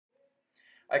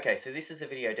Okay, so this is a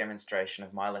video demonstration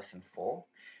of my lesson 4,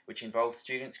 which involves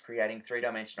students creating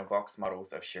three-dimensional box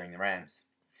models of Shearing the Rams.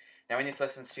 Now in this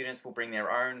lesson, students will bring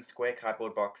their own square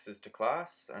cardboard boxes to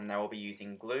class, and they will be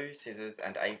using glue, scissors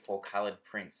and A4 coloured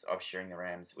prints of Shearing the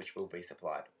Rams, which will be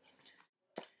supplied.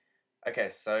 Okay,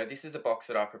 so this is a box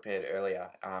that I prepared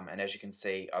earlier, and as you can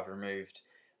see, I've removed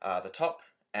the top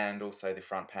and also the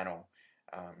front panel.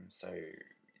 So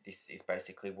this is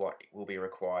basically what will be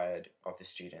required of the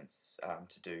students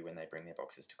to do when they bring their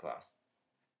boxes to class.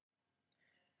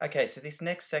 Okay, so this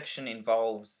next section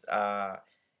involves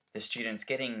the students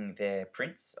getting their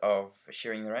prints of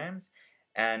Shearing the Rams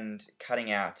and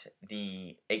cutting out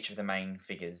each of the main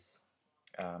figures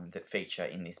that feature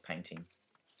in this painting.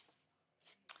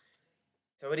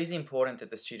 So it is important that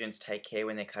the students take care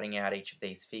when they're cutting out each of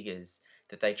these figures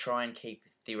that they try and keep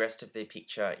the rest of the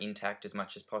picture intact as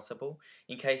much as possible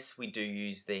in case we do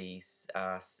use these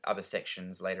other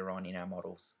sections later on in our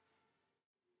models.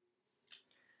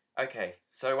 Okay,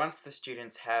 so once the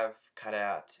students have cut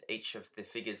out each of the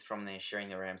figures from their Shearing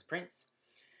the Rams prints,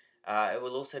 it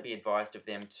will also be advised of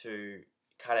them to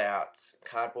cut out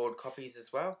cardboard copies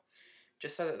as well,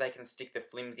 just so that they can stick the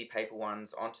flimsy paper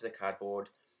ones onto the cardboard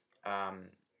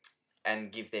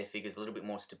and give their figures a little bit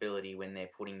more stability when they're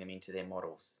putting them into their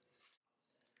models.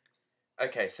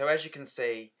 Okay, so as you can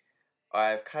see,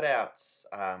 I've cut out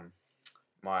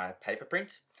my paper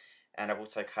print, and I've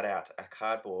also cut out a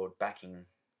cardboard backing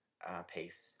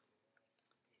piece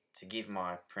to give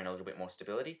my print a little bit more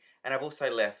stability, and I've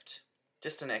also left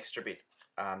just an extra bit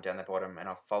down the bottom, and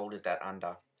I've folded that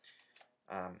under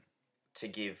to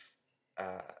give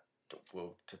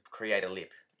to create a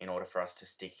lip in order for us to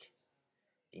stick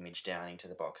the image down into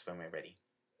the box when we're ready.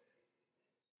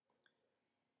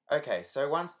 Okay, so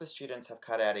once the students have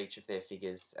cut out each of their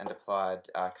figures and applied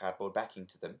cardboard backing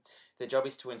to them, their job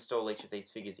is to install each of these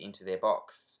figures into their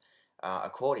box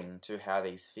according to how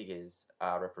these figures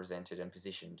are represented and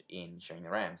positioned in Shearing the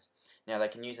Rams. Now they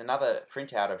can use another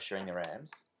printout of Shearing the Rams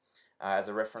as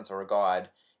a reference or a guide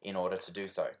in order to do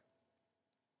so.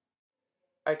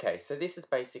 Okay, so this is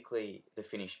basically the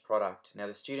finished product. Now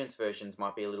the students' versions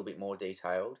might be a little bit more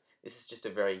detailed. This is just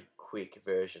a very quick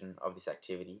version of this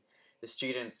activity. The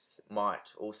students might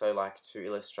also like to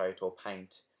illustrate or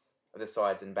paint the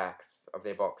sides and backs of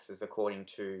their boxes according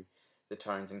to the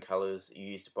tones and colours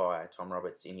used by Tom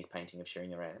Roberts in his painting of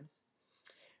Shearing the Rams.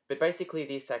 But basically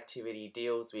this activity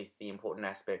deals with the important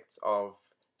aspects of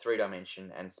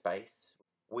three-dimension and space,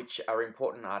 which are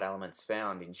important art elements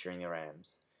found in Shearing the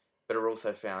Rams, but are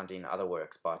also found in other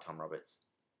works by Tom Roberts.